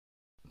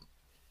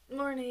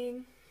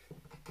Morning.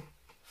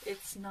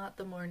 It's not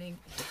the morning.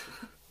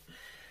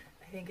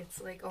 I think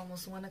it's like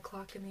almost 1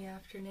 o'clock in the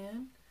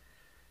afternoon.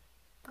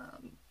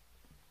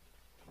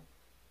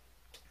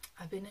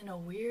 I've been in a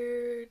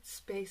weird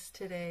space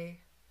today,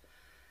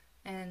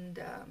 and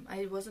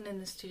I wasn't in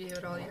the studio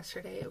at all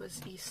yesterday. It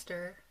was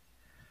Easter,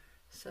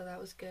 so that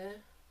was good.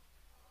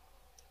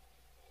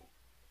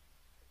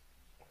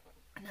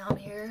 Now I'm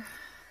here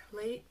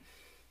late,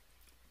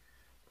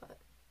 but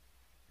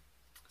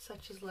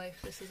such is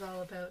life. This is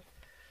all about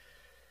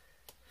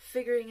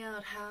figuring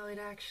out how it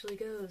actually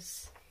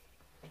goes.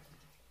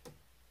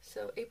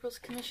 So April's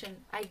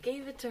commission, I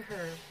gave it to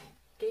her,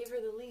 gave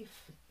her the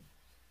leaf.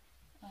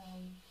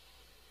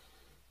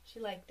 She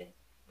liked it,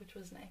 which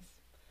was nice.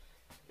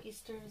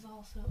 Easter is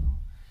also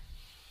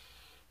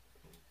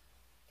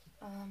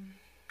over.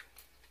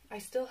 I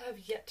still have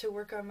yet to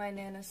work on my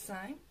Nana's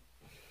sign.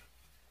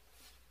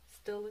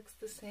 Still looks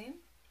the same.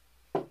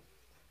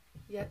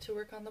 Yet to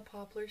work on the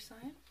poplar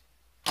sign.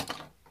 I'm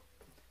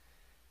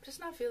just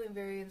not feeling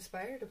very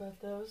inspired about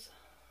those.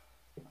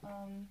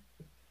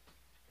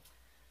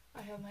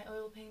 I have my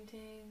oil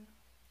painting,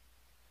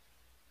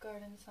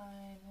 garden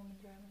sign, woman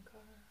driving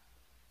car.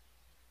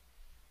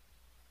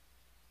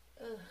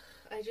 Ugh,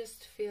 I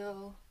just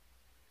feel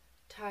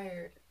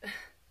tired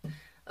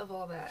of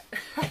all that.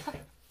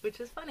 Which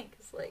is funny,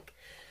 because like,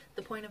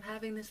 the point of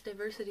having this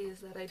diversity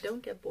is that I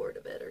don't get bored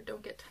of it or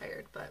don't get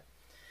tired, but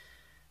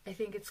I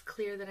think it's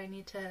clear that I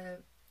need to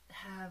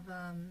have,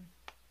 I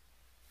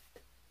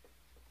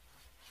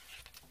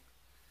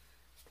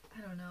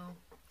don't know,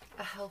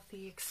 a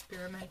healthy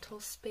experimental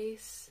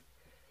space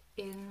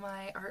in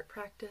my art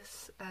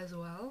practice as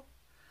well.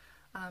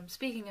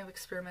 Speaking of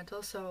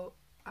experimental, so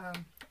I'll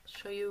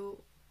show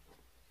you,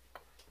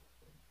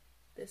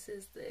 this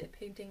is the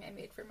painting I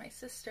made for my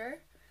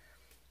sister,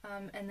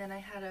 and then I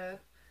had a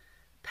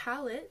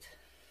palette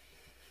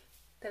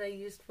that I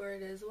used for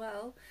it as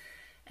well,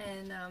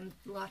 and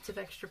lots of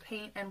extra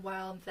paint, and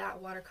while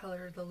that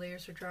watercolor, the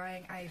layers are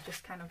drying, I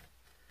just kind of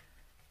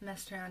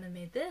messed around and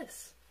made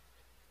this.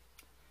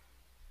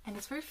 And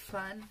it's very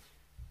fun,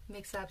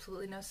 makes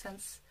absolutely no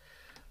sense,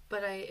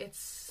 but it's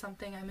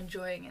something I'm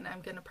enjoying, and I'm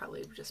gonna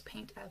probably just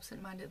paint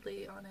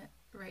absent-mindedly on it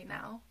right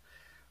now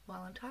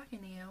while I'm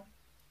talking to you.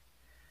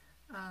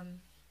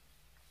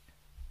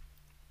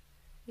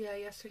 Yeah,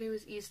 yesterday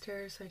was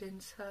Easter, so I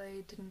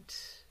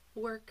didn't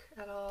work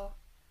at all.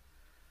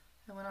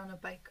 I went on a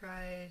bike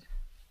ride,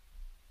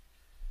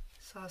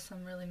 saw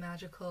some really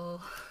magical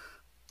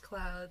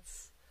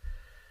clouds.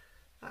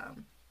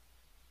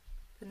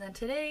 And then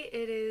today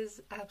it is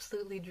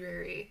absolutely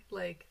dreary.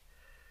 Like,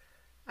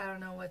 I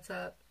don't know what's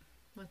up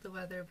with the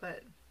weather,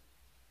 but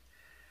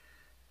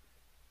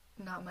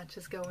not much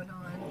is going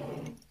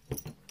on.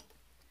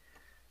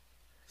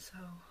 So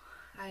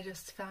I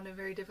just found it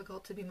very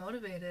difficult to be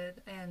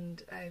motivated,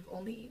 and I've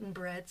only eaten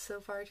bread so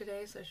far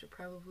today, so I should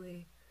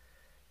probably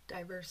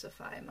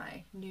diversify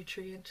my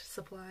nutrient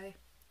supply,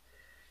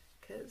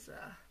 because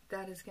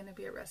that is going to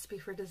be a recipe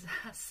for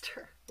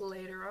disaster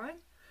later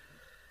on,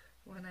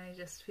 when I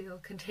just feel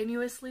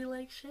continuously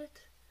like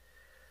shit.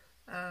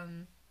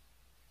 But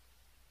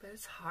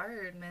it's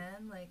hard,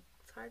 man. Like,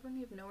 it's hard when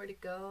you have nowhere to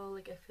go.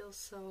 Like, I feel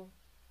so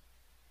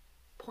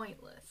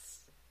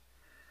pointless.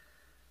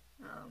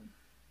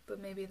 But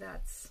maybe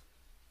that's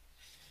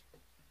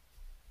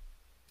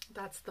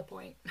the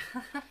point.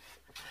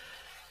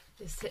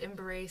 Is to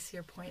embrace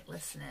your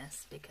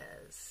pointlessness,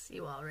 because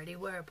you already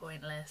were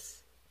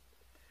pointless.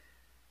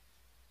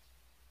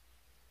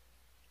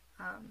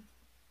 I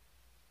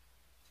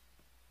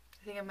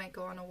think I might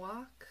go on a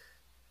walk,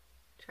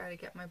 try to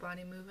get my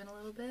body moving a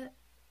little bit.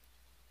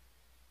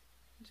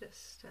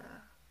 Just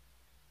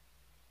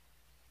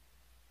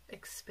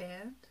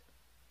expand.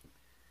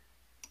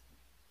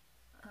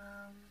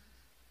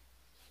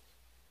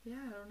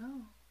 Yeah, I don't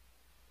know.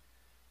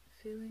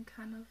 Feeling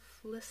kind of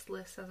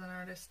listless as an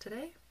artist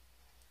today,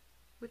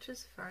 which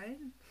is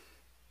fine.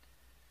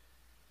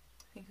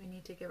 I think we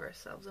need to give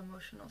ourselves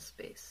emotional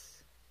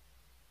space.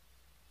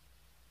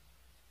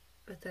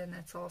 But then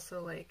it's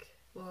also like,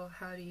 well,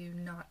 how do you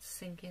not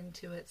sink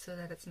into it so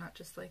that it's not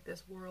just like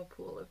this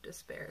whirlpool of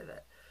despair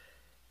that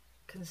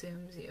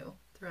consumes you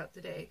throughout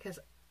the day? Because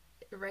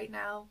right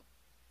now,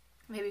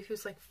 maybe if it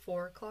was like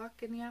 4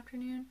 o'clock in the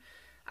afternoon,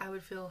 I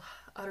would feel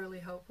utterly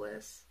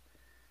hopeless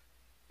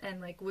and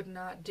like would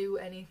not do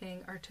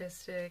anything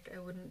artistic. I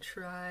wouldn't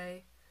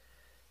try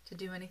to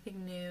do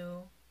anything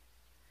new.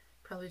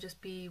 Probably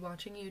just be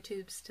watching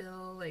YouTube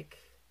still, like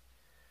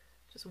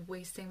just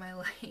wasting my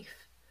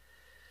life.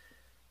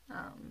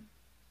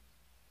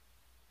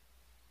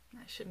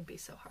 I shouldn't be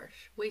so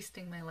harsh.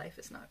 Wasting my life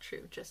is not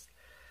true. Just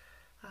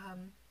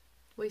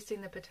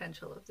wasting the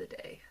potential of the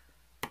day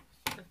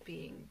of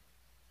being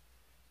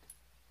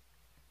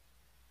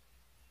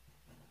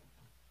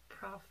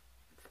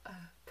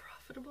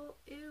profitable.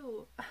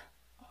 Ew.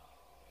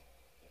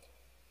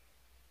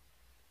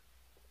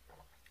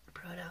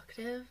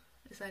 Productive?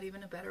 Is that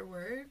even a better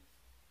word?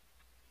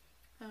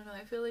 I don't know.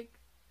 I feel like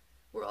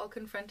we're all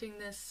confronting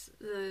this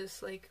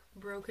like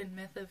broken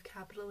myth of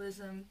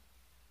capitalism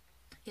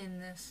in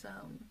this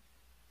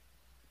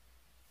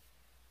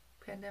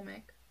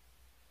pandemic.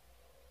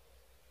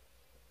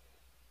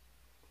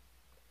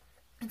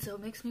 And so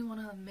it makes me want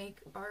to make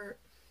art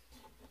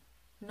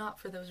not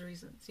for those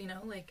reasons, you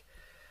know? Like,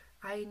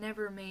 I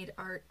never made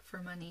art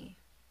for money.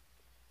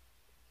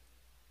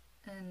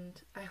 And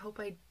I hope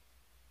I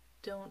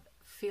don't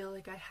feel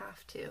like I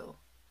have to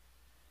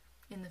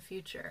in the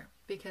future,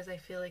 because I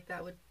feel like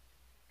that would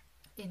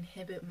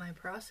inhibit my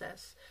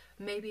process.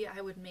 Maybe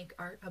I would make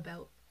art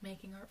about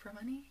making art for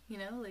money, you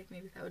know? Like,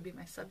 maybe that would be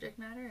my subject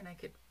matter and I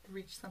could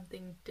reach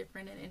something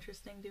different and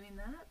interesting doing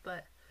that.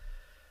 But,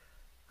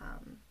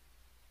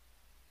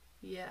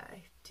 yeah,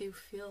 I do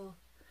feel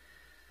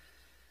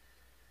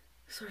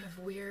sort of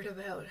weird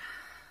about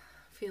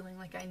feeling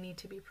like I need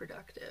to be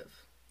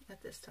productive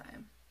at this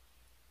time.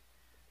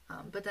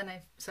 But then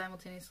I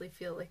simultaneously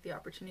feel like the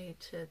opportunity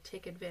to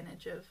take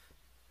advantage of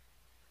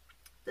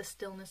the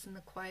stillness and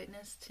the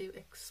quietness to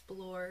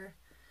explore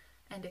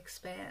and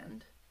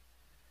expand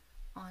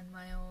on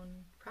my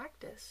own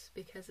practice,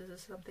 because this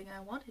is something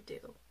I want to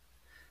do.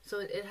 So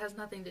it has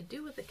nothing to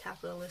do with the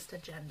capitalist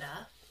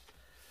agenda,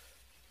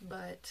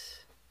 but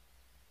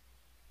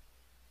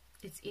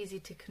it's easy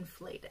to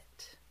conflate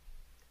it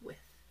with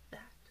that.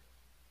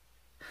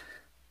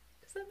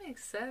 Does that make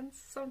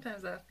sense?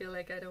 Sometimes I feel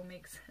like I don't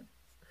make sense.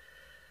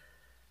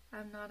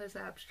 I'm not as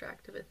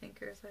abstract of a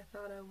thinker as I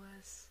thought I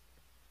was.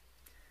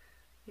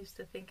 I used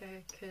to think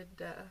I could,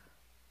 that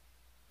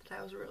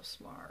I was real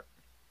smart.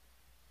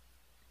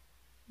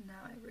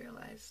 Now I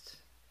realized,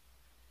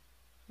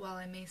 while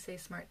I may say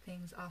smart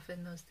things,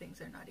 often those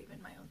things are not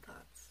even my own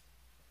thoughts.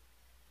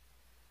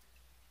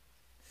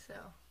 So,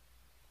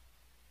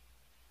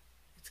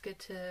 it's good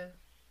to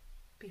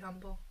be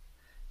humble.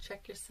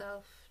 Check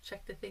yourself,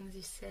 check the things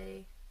you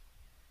say.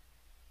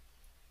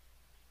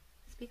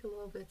 Speak a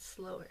little bit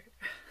slower,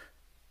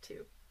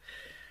 too,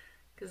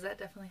 because that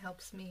definitely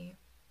helps me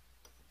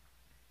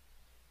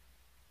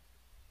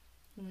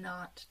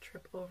not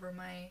trip over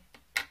my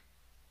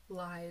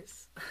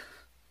lies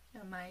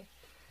and my,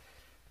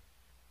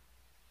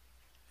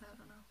 I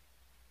don't know,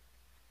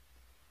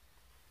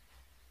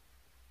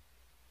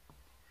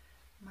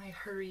 my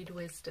hurried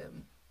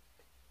wisdom.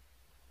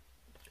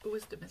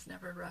 Wisdom is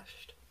never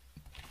rushed.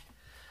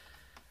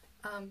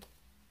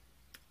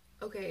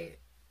 Okay,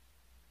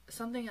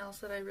 something else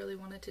that I really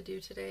wanted to do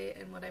today,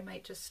 and what I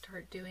might just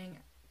start doing,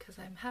 because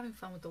I'm having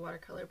fun with the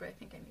watercolor, but I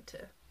think I need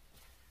to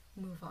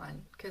move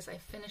on, because I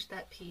finished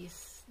that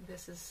piece.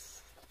 This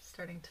is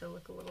starting to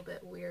look a little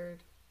bit weird.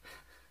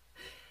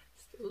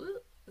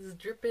 It's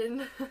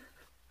dripping.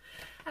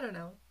 I don't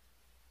know.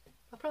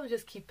 I'll probably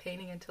just keep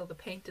painting until the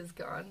paint is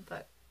gone,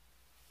 but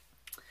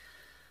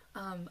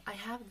I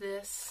have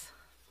this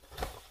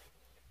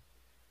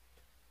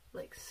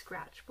like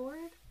scratch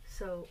board,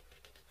 so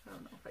I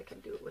don't know if I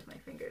can do it with my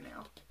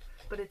fingernail,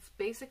 but it's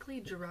basically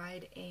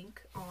dried ink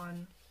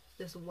on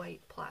this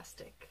white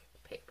plastic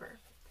paper,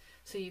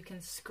 so you can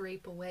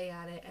scrape away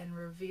at it and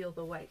reveal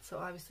the white. So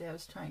obviously I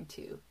was trying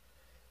to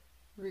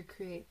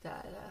recreate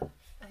that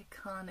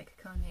iconic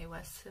Kanye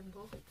West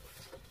symbol.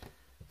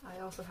 I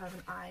also have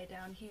an eye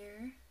down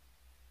here.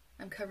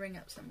 I'm covering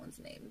up someone's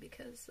name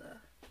because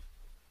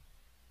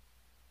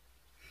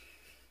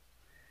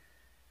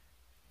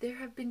there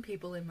have been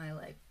people in my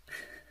life.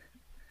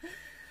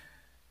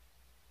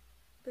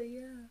 But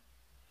yeah,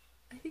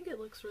 I think it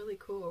looks really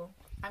cool.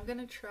 I'm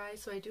gonna try,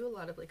 so I do a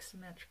lot of like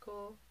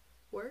symmetrical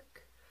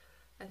work.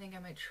 I think I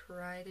might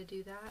try to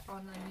do that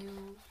on the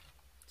new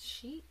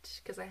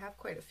sheet, because I have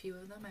quite a few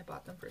of them. I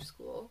bought them for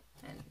school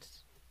and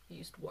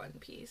used one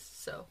piece,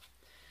 so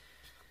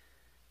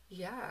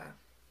yeah,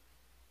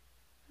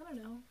 I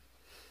don't know,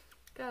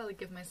 gotta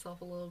give myself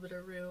a little bit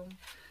of room.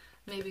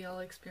 Maybe I'll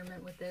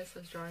experiment with this. I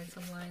was drawing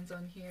some lines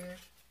on here.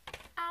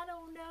 I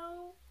don't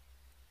know.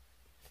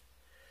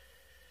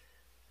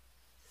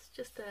 It's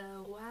just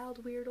a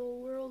wild, weird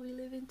old world we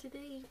live in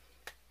today.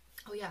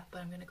 Oh yeah,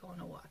 but I'm gonna go on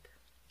a walk.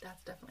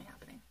 That's definitely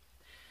happening.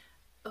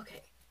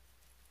 Okay,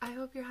 I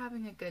hope you're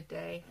having a good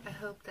day. I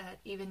hope that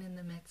even in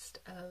the midst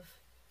of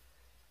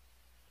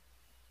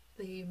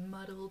the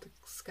muddled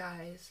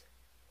skies,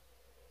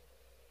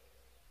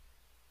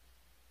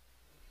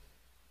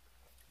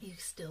 you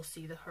still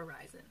see the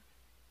horizon.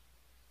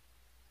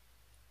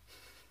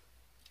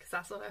 Because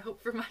that's what I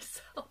hope for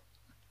myself.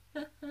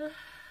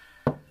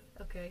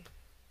 Okay,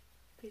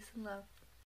 peace and love.